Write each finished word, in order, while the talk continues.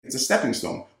it's a stepping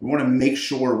stone. We want to make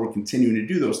sure we're continuing to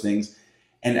do those things.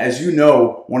 And as you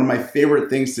know, one of my favorite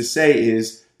things to say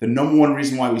is the number one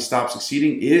reason why we stop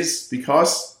succeeding is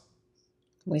because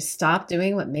we stopped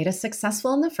doing what made us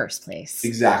successful in the first place.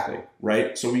 Exactly,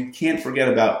 right? So we can't forget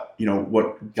about,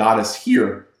 what got us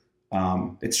here.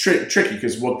 It's tricky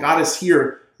because what got us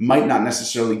here might not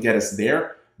necessarily get us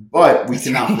there, but we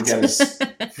cannot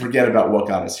forget about what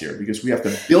got us here, because we have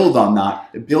to build on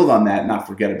that, not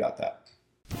forget about that.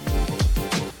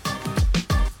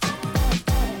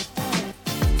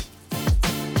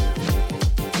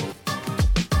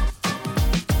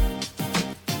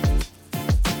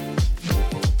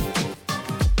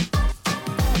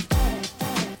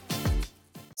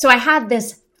 So I had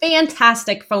this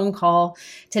fantastic phone call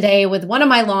today with one of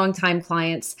my longtime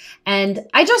clients. And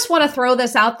I just want to throw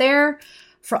this out there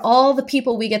for all the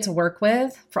people we get to work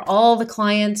with, for all the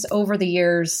clients over the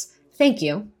years. Thank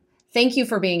you. Thank you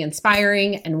for being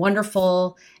inspiring and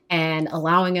wonderful and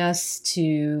allowing us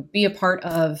to be a part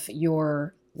of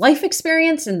your life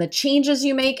experience and the changes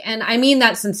you make. And I mean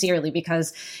that sincerely,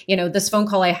 because, this phone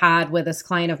call I had with this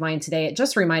client of mine today, it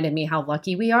just reminded me how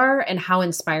lucky we are and how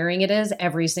inspiring it is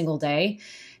every single day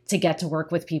to get to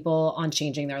work with people on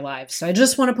changing their lives. So I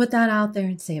just want to put that out there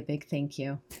and say a big thank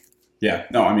you. Yeah,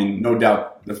 no, no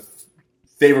doubt. The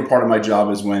favorite part of my job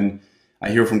is when I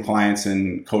hear from clients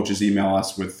and coaches email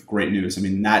us with great news.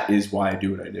 That is why I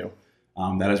do what I do.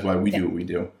 That is why we do what we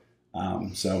do.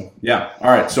 So yeah. All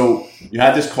right. So you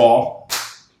had this call.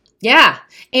 Yeah.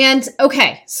 And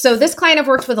okay. So this client I've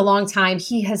worked with a long time,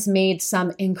 he has made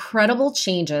some incredible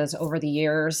changes over the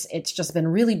years. It's just been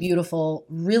really beautiful,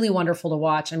 really wonderful to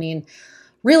watch.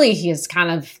 Really, he is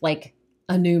kind of like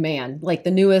a new man, like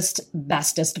the newest,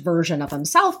 bestest version of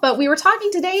himself. But we were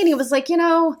talking today and he was like,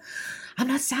 I'm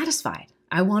not satisfied.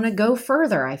 I want to go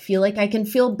further. I feel like I can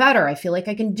feel better. I feel like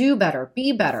I can do better,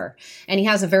 be better. And he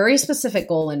has a very specific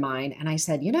goal in mind. And I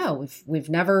said, we've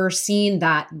never seen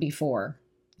that before,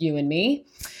 you and me.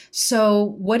 So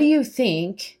what do you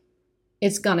think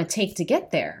it's going to take to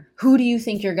get there? Who do you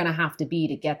think you're going to have to be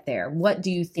to get there? What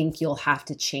do you think you'll have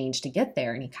to change to get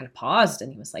there? And he kind of paused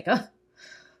and he was like,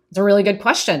 it's a really good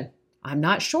question. I'm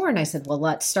not sure. And I said, well,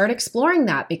 let's start exploring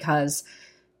that, because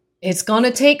it's going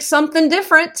to take something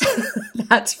different.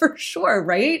 That's for sure,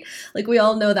 right? Like we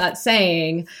all know that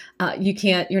saying, you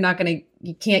can't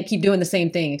keep doing the same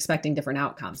thing expecting different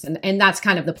outcomes. And that's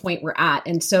kind of the point we're at.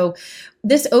 And so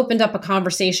this opened up a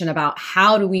conversation about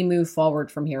how do we move forward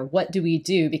from here? What do we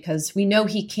do? Because we know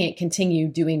he can't continue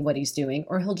doing what he's doing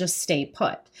or he'll just stay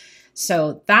put.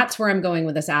 So that's where I'm going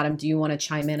with this, Adam. Do you want to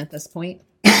chime in at this point?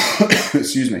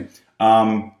 Excuse me.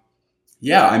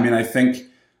 Yeah, I think,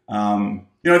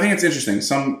 I think it's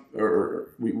interesting.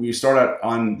 We start out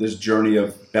on this journey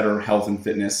of better health and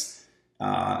fitness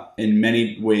in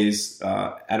many ways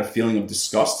at a feeling of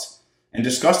disgust. And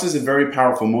disgust is a very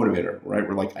powerful motivator, right?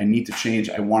 We're like, I need to change.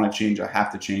 I want to change. I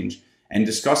have to change. And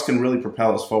disgust can really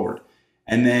propel us forward.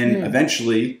 And then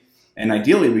eventually, and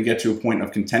ideally, we get to a point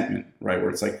of contentment, right? Where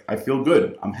it's like, I feel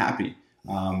good. I'm happy.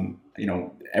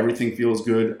 Everything feels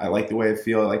good. I like the way I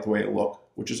feel. I like the way I look,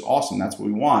 which is awesome. That's what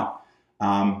we want.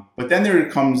 But then there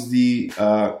comes the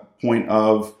point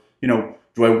of,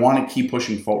 do I want to keep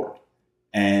pushing forward?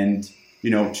 And,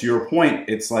 to your point,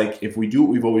 it's like, if we do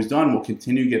what we've always done, we'll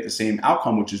continue to get the same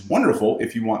outcome, which is wonderful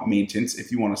if you want maintenance,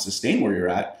 if you want to sustain where you're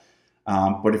at.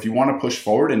 But if you want to push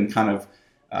forward and kind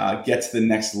of get to the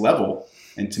next level,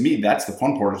 and to me, that's the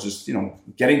fun part, is just,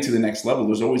 getting to the next level.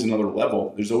 There's always another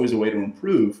level. There's always a way to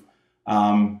improve.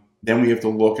 Then we have to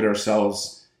look at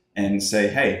ourselves and say,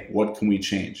 hey, what can we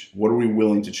change? What are we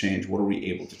willing to change? What are we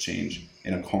able to change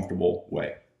in a comfortable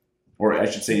way? Or I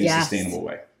should say in a sustainable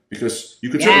way. Because you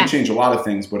could certainly change a lot of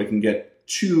things, but it can get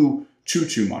too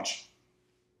much.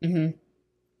 Mm-hmm.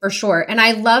 For sure. And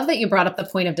I love that you brought up the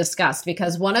point of disgust,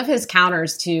 because one of his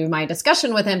counters to my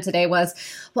discussion with him today was,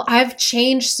 well, I've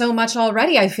changed so much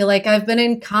already. I feel like I've been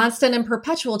in constant and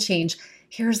perpetual change.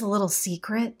 Here's a little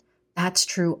secret. That's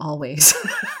true always.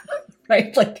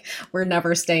 Right? Like we're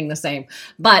never staying the same.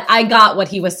 But I got what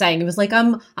he was saying. He was like,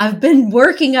 I've been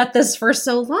working at this for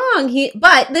so long.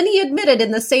 But then he admitted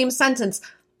in the same sentence,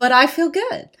 but I feel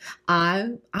good.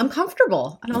 I'm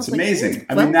comfortable. And That's amazing.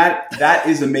 That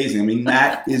is amazing.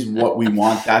 That is what we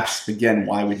want. That's, again,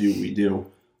 why we do what we do.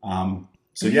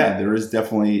 There is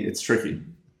definitely, it's tricky.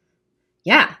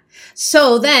 Yeah.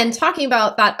 So then talking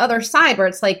about that other side where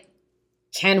it's like,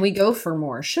 can we go for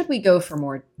more? Should we go for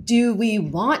more? Do we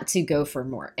want to go for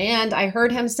more? And I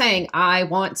heard him saying, I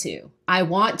want to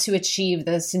achieve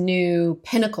this new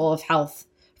pinnacle of health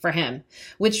for him,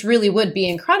 which really would be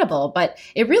incredible. But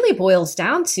it really boils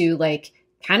down to like,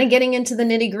 kind of getting into the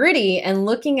nitty gritty and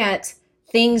looking at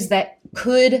things that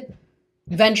could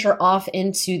venture off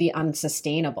into the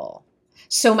unsustainable.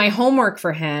 So my homework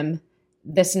for him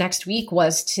this next week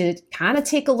was to kind of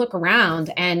take a look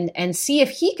around and see if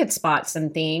he could spot some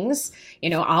things.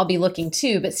 I'll be looking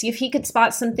too, but see if he could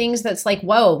spot some things that's like,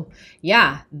 whoa,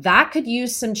 yeah, that could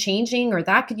use some changing, or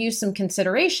that could use some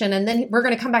consideration. And then we're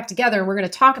going to come back together and we're going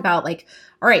to talk about like,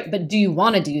 all right, but do you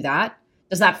want to do that?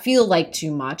 Does that feel like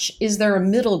too much? Is there a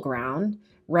middle ground?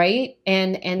 Right?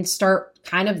 And start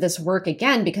kind of this work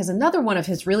again, because another one of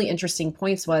his really interesting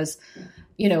points was,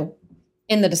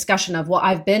 in the discussion of, well,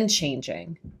 I've been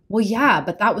changing. Well, yeah,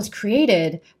 but that was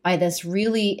created by this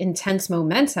really intense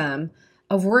momentum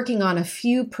of working on a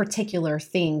few particular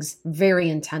things very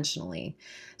intentionally.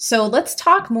 So let's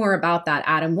talk more about that,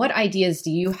 Adam. What ideas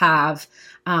do you have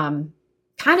kind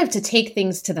of to take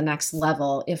things to the next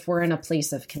level if we're in a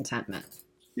place of contentment?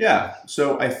 Yeah.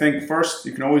 So I think first,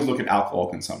 you can always look at alcohol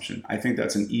consumption. I think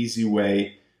that's an easy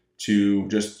way to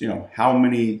just, how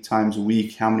many times a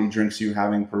week, how many drinks are you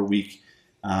having per week?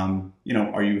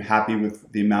 Are you happy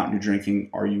with the amount you're drinking?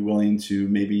 Are you willing to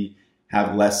maybe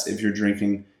have less if you're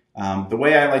drinking? The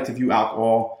way I like to view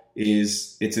alcohol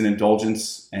is it's an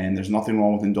indulgence, and there's nothing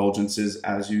wrong with indulgences.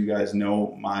 As you guys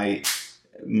know, my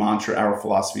mantra, our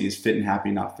philosophy is fit and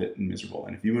happy, not fit and miserable.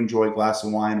 And if you enjoy a glass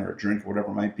of wine or a drink or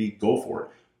whatever it might be, go for it.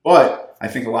 But I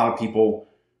think a lot of people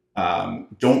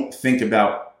don't think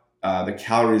about the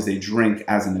calories they drink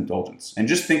as an indulgence. And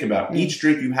just think about each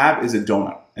drink you have is a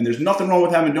donut. And there's nothing wrong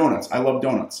with having donuts. I love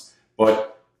donuts.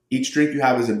 But each drink you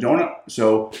have is a donut.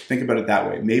 So think about it that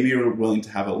way. Maybe you're willing to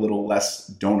have a little less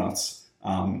donuts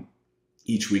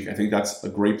each week. I think that's a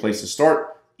great place to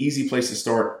start. Easy place to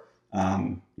start.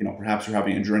 Perhaps you're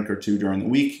having a drink or two during the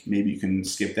week. Maybe you can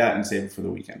skip that and save it for the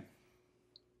weekend.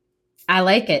 I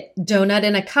like it. Donut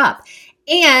in a cup.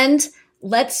 And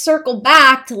let's circle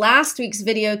back to last week's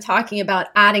video talking about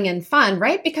adding in fun,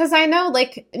 right? Because I know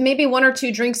like maybe 1 or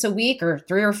 2 drinks a week or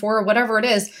 3 or 4 or whatever it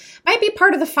is might be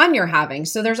part of the fun you're having.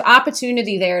 So there's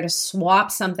opportunity there to swap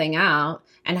something out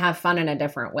and have fun in a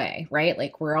different way, right?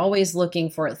 Like we're always looking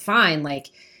for fine,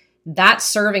 like that's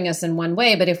serving us in one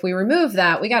way. But if we remove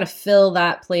that, we got to fill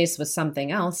that place with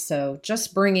something else. So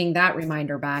just bringing that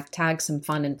reminder back, tag some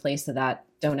fun in place of that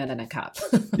donut in a cup.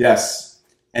 Yes.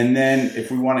 And then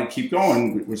if we want to keep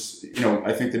going,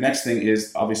 I think the next thing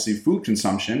is obviously food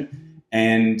consumption.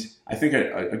 And I think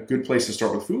a good place to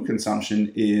start with food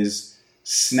consumption is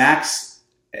snacks.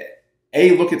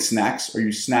 Look at snacks. Are you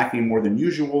snacking more than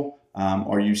usual?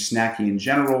 Are you snacking in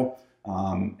general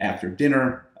after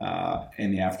dinner,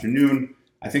 in the afternoon?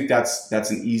 I think that's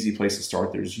an easy place to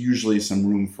start. There's usually some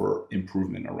room for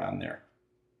improvement around there.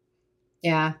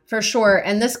 Yeah, for sure.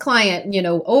 And this client,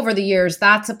 over the years,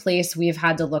 that's a place we've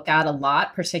had to look at a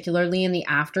lot, particularly in the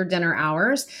after dinner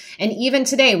hours. And even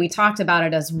today, we talked about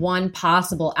it as one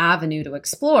possible avenue to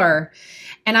explore.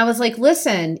 And I was like,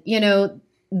 listen,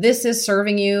 this is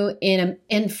serving you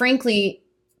in frankly,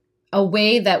 a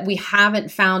way that we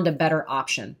haven't found a better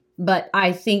option. But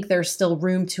I think there's still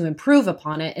room to improve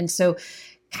upon it. And so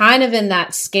kind of in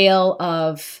that scale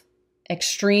of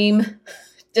extreme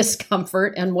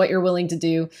discomfort and what you're willing to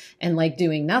do and like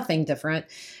doing nothing different,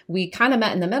 we kind of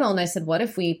met in the middle. And I said, what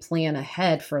if we plan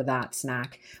ahead for that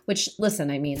snack? Which,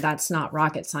 listen, I mean, that's not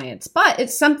rocket science, but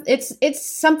it's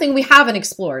something we haven't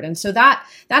explored. And so that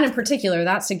in particular,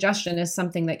 that suggestion is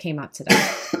something that came up today.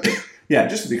 Yeah,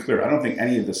 just to be clear, I don't think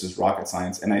any of this is rocket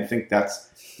science. And I think that's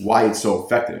why it's so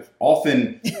effective.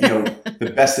 Often,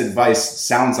 the best advice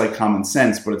sounds like common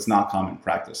sense, but it's not common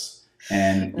practice.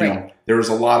 And, there's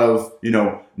a lot of,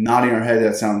 nodding our head,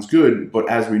 that sounds good. But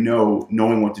as we know,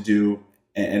 knowing what to do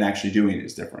and actually doing it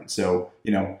is different. So,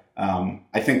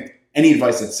 I think any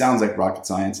advice that sounds like rocket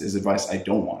science is advice I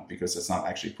don't want because it's not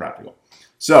actually practical.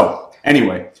 So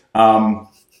anyway,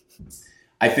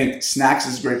 I think snacks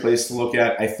is a great place to look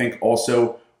at. I think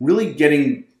also really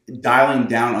dialing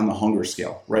down on the hunger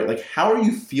scale, right? Like how are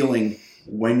you feeling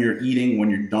when you're eating, when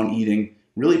you're done eating,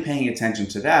 really paying attention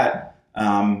to that.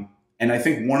 And I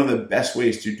think one of the best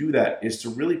ways to do that is to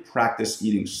really practice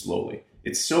eating slowly.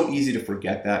 It's so easy to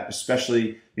forget that,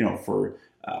 especially, for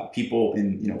people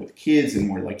with kids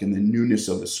and we're like in the newness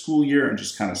of the school year and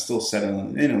just kind of still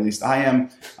settling in, at least I am,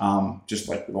 just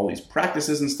like with all these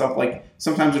practices and stuff, like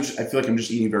sometimes I feel like I'm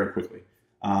just eating very quickly.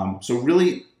 So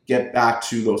really get back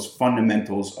to those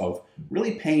fundamentals of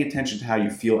really paying attention to how you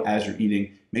feel as you're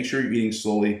eating. Make sure you're eating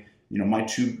slowly. My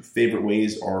 2 favorite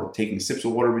ways are taking sips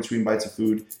of water between bites of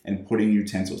food and putting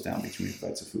utensils down between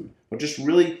bites of food. But just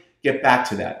really get back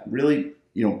to that. Really,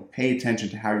 pay attention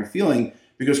to how you're feeling,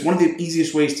 because one of the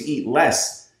easiest ways to eat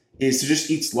less is to just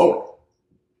eat slower.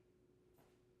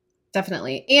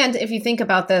 Definitely. And if you think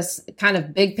about this kind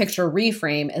of big picture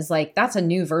reframe is like, that's a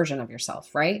new version of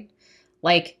yourself, right?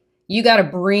 Like you got to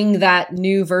bring that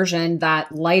new version,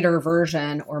 that lighter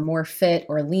version or more fit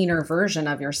or leaner version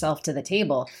of yourself to the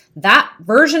table. That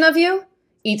version of you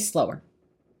eats slower.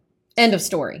 End of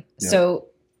story. Yeah. So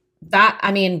that,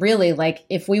 I mean, really, like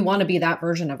if we want to be that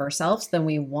version of ourselves, then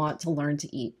we want to learn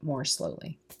to eat more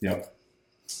slowly. Yep.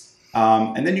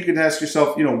 And then you can ask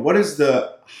yourself, what is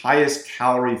the highest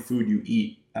calorie food you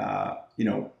eat,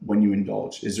 when you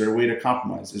indulge? Is there a way to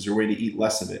compromise? Is there a way to eat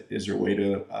less of it? Is there a way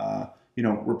to,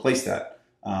 replace that?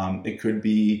 It could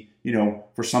be,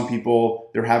 for some people,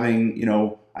 they're having,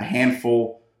 a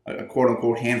handful, a quote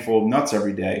unquote handful of nuts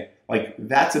every day. Like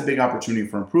that's a big opportunity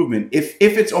for improvement. If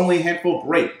it's only a handful,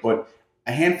 great. But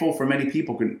a handful for many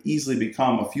people can easily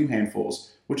become a few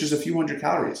handfuls, which is a few hundred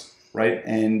calories, right?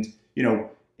 And,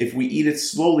 if we eat it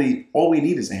slowly, all we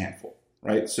need is a handful,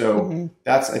 right? So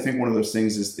that's, I think, one of those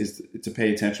things is to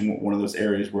pay attention. One of those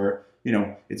areas where,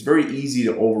 it's very easy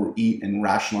to overeat and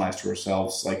rationalize to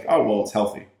ourselves like, oh, well, it's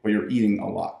healthy, but you're eating a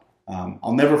lot.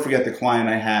 I'll never forget the client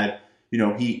I had,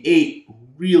 he ate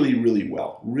really, really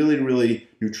well, really, really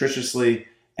nutritiously,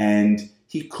 and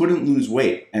he couldn't lose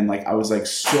weight. And like, I was like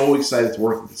so excited to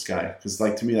work with this guy because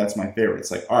like, to me, that's my favorite. It's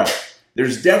like, all right,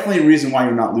 there's definitely a reason why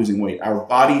you're not losing weight. Our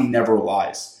body never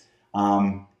lies.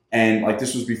 And like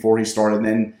this was before he started. And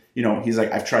then, he's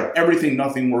like, I've tried everything.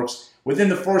 Nothing works. Within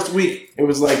the first week, it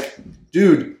was like,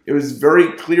 dude, it was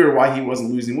very clear why he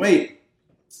wasn't losing weight.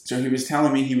 So he was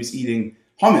telling me he was eating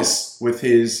hummus with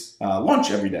his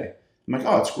lunch every day. I'm like,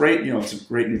 oh, it's great. It's a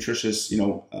great nutritious,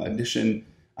 addition.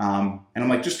 And I'm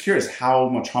like, just curious, how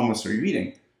much hummus are you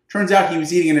eating? Turns out he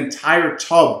was eating an entire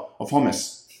tub of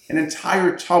hummus. An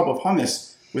entire tub of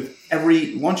hummus with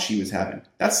every lunch he was having.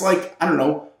 That's like, I don't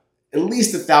know, at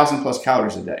least 1,000+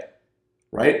 calories a day,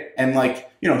 right? And like,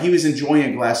 he was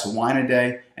enjoying a glass of wine a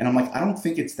day. And I'm like, I don't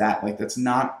think it's that. Like, that's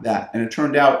not that. And it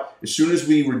turned out as soon as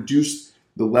we reduced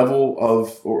the level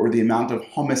of, or the amount of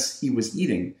hummus he was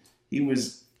eating, he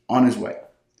was on his way.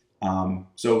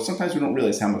 So sometimes we don't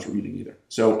realize how much we're eating either.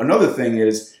 So another thing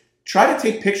is try to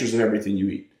take pictures of everything you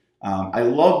eat. I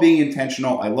love being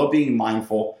intentional. I love being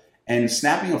mindful. And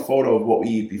snapping a photo of what we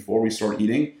eat before we start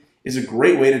eating is a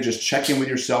great way to just check in with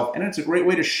yourself. And it's a great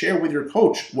way to share with your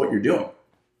coach what you're doing.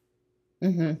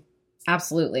 Mm-hmm.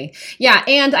 Absolutely. Yeah.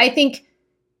 And I think,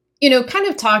 kind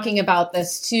of talking about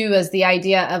this too, as the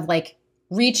idea of like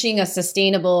reaching a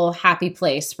sustainable, happy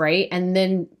place, right? And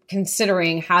then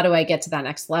considering how do I get to that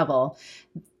next level?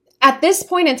 At this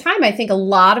point in time, I think a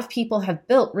lot of people have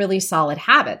built really solid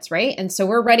habits, right? And so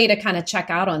we're ready to kind of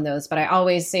check out on those. But I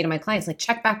always say to my clients, like,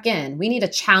 check back in. We need to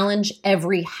challenge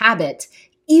every habit,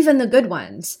 even the good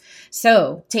ones.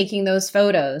 So taking those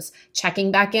photos,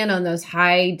 checking back in on those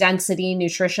high density,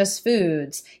 nutritious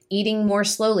foods, eating more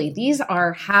slowly. These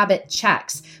are habit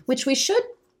checks, which we should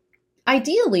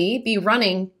ideally be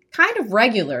running kind of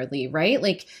regularly, right?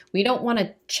 Like we don't want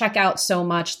to check out so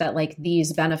much that like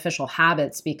these beneficial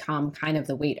habits become kind of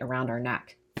the weight around our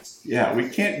neck. Yeah, we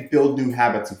can't build new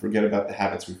habits and forget about the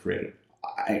habits we created.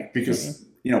 Because,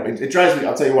 it drives me,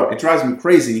 I'll tell you what, it drives me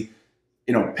crazy.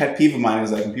 Pet peeve of mine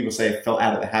is like when people say I fell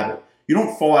out of the habit. You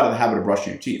don't fall out of the habit of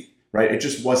brushing your teeth, right? It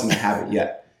just wasn't a habit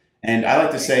yet. And I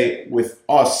like to say with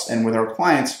us and with our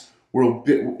clients,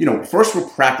 first we're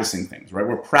practicing things, right?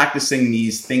 We're practicing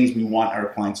these things we want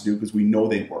our clients to do because we know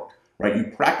they work, right? You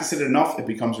practice it enough, it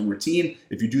becomes a routine.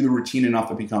 If you do the routine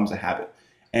enough, it becomes a habit.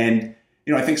 And,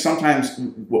 I think sometimes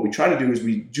what we try to do is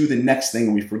we do the next thing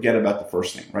and we forget about the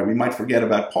first thing, right? We might forget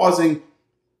about pausing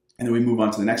and then we move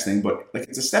on to the next thing, but like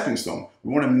it's a stepping stone.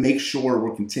 We want to make sure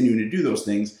we're continuing to do those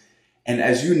things. And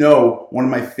as you know, one of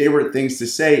my favorite things to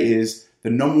say is the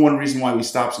number one reason why we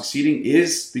stop succeeding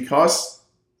is because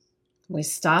we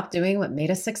stopped doing what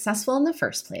made us successful in the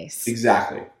first place.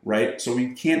 Exactly, right? So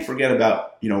we can't forget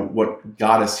about, what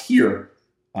got us here.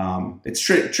 It's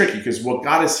tricky because what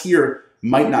got us here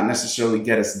might not necessarily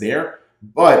get us there,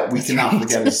 but we cannot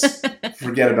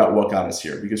forget about what got us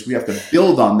here because we have to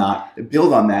build on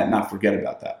that, not forget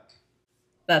about that.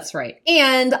 That's right.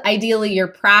 And ideally, you're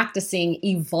practicing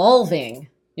evolving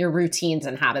your routines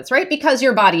and habits, right? Because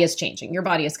your body is changing. Your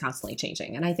body is constantly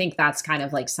changing. And I think that's kind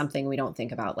of like something we don't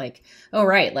think about. Like, oh,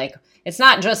 right. Like it's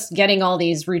not just getting all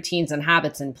these routines and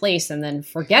habits in place and then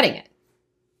forgetting it.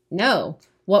 No,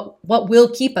 what will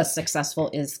keep us successful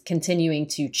is continuing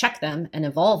to check them and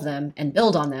evolve them and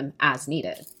build on them as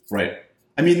needed. Right.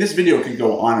 I mean, this video could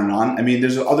go on and on. I mean,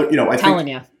 there's other, telling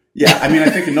you. Yeah. I mean, I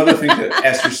think another thing to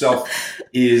ask yourself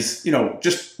is,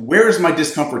 just where is my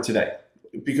discomfort today?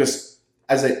 Because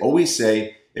as I always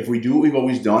say, if we do what we've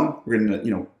always done, we're going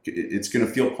to, it's going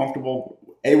to feel comfortable.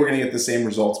 We're going to get the same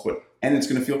results, and it's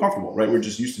going to feel comfortable, right? We're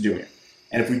just used to doing it.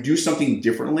 And if we do something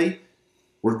differently,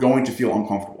 we're going to feel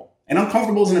uncomfortable. And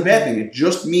uncomfortable isn't a bad thing. It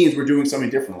just means we're doing something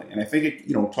differently. And I think,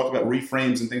 talk about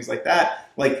reframes and things like that.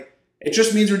 Like, it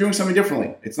just means we're doing something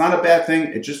differently. It's not a bad thing.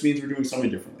 It just means we're doing something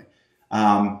differently.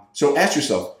 So ask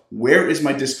yourself, where is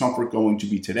my discomfort going to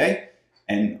be today?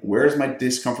 And where is my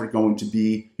discomfort going to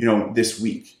be, this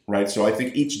week, right? So I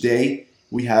think each day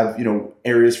we have,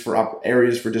 areas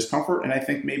for discomfort. And I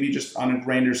think maybe just on a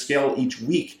grander scale, each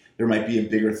week, there might be a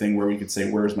bigger thing where we could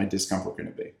say, where is my discomfort going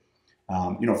to be?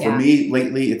 For me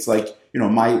lately, it's like,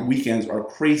 my weekends are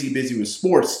crazy busy with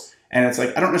sports. And it's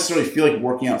like, I don't necessarily feel like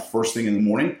working out first thing in the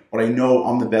morning, but I know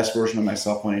I'm the best version of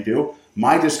myself when I do.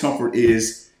 My discomfort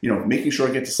is, making sure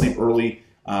I get to sleep early,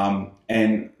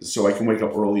 and so I can wake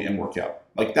up early and work out.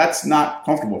 Like, that's not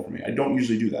comfortable for me. I don't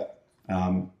usually do that.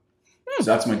 So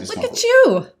that's my discomfort.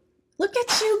 Look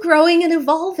at you growing and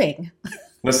evolving.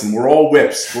 Listen, we're all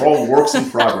whips. We're all works in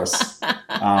progress.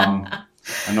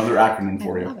 Another acronym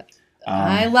for you.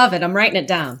 I love it. I'm writing it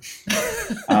down.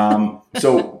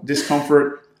 So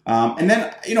discomfort. And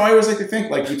then, I always like to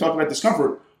think, like we talk about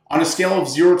discomfort, on a scale of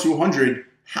 0 to 100,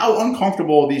 how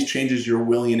uncomfortable are these changes you're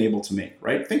willing and able to make,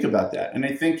 right? Think about that. And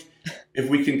I think if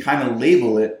we can kind of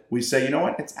label it, we say, you know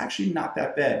what, it's actually not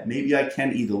that bad. Maybe I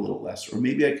can eat a little less, or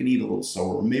maybe I can eat a little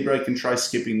slower, or maybe I can try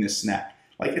skipping this snack.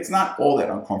 Like, it's not all that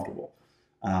uncomfortable.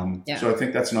 So I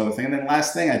think that's another thing. And then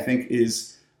last thing I think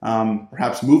is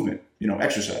perhaps movement,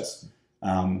 exercise.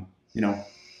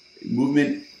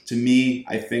 Movement to me,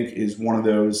 I think, is one of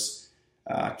those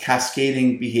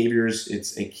cascading behaviors.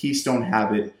 It's a keystone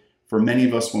habit for many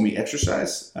of us. When we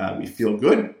exercise, we feel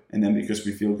good. And then because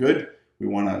we feel good, we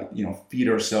want to, feed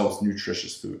ourselves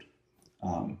nutritious food.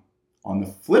 On the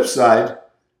flip side,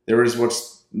 there is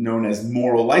what's known as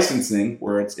moral licensing,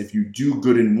 where it's if you do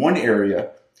good in one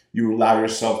area, you allow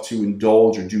yourself to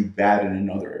indulge or do bad in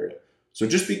another area. So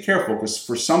just be careful, because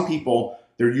for some people,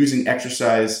 they're using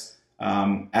exercise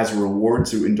as a reward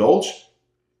to indulge.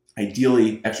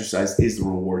 Ideally, exercise is the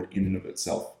reward in and of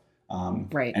itself.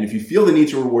 Right. And if you feel the need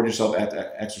to reward yourself at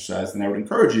exercise, then I would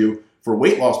encourage you, for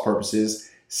weight loss purposes,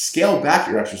 scale back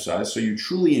your exercise so you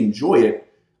truly enjoy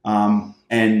it,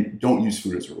 and don't use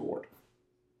food as a reward.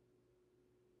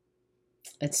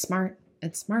 It's smart.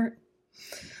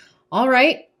 All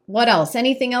right. What else?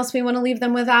 Anything else we want to leave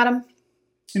them with, Adam?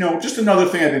 Just another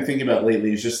thing I've been thinking about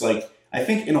lately is just like, I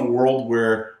think in a world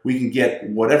where we can get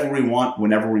whatever we want,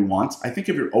 whenever we want, I think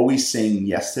if you're always saying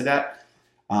yes to that,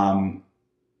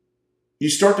 you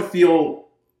start to feel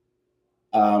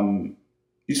an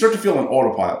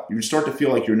autopilot. You start to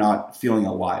feel like you're not feeling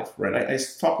alive, right? I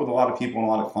talk with a lot of people and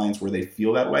a lot of clients where they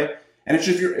feel that way. And it's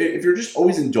just, if you're just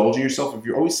always indulging yourself, if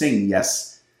you're always saying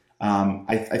yes,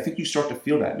 I think you start to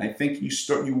feel that. And I think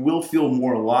you will feel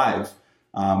more alive.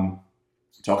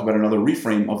 Talk about another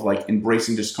reframe of like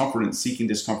embracing discomfort and seeking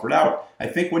discomfort out. I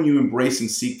think when you embrace and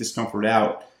seek discomfort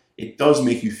out, it does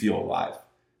make you feel alive.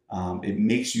 It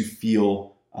makes you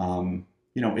feel,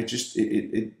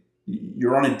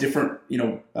 you're on a different,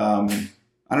 I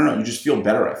don't know, you just feel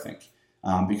better, I think.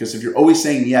 Because if you're always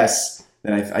saying yes,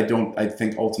 then I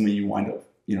think ultimately you wind up,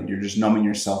 you're just numbing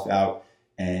yourself out,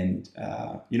 and,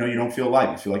 you don't feel alive.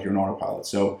 You feel like you're an autopilot.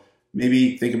 So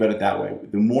maybe think about it that way.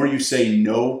 The more you say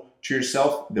no to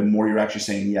yourself, the more you're actually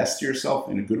saying yes to yourself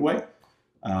in a good way.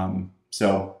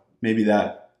 So maybe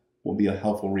that will be a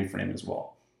helpful reframe as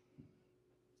well.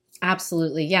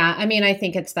 Absolutely. Yeah. I mean, I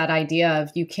think it's that idea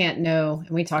of you can't know, and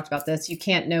we talked about this, you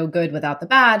can't know good without the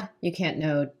bad. You can't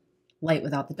know light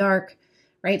without the dark,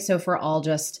 right? So if we're all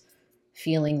just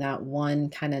feeling that one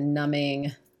kind of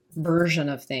numbing version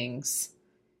of things,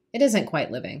 it isn't quite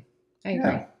living. I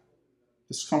agree. Yeah.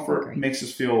 Discomfort makes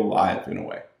us feel alive in a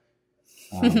way.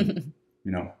 On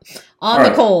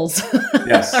the coals.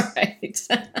 Yes. All right.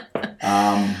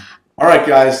 All right,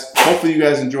 guys. Hopefully you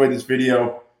guys enjoyed this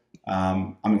video.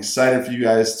 I'm excited for you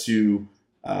guys to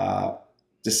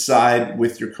decide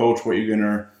with your coach what you're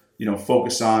gonna,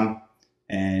 focus on,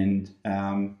 and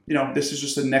this is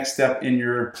just the next step in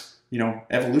your,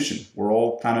 evolution. We're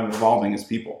all kind of evolving as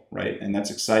people, right? And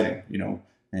that's exciting,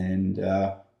 and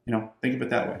think of it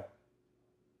that way.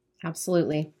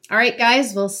 Absolutely. All right,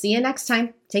 guys, we'll see you next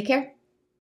time. Take care.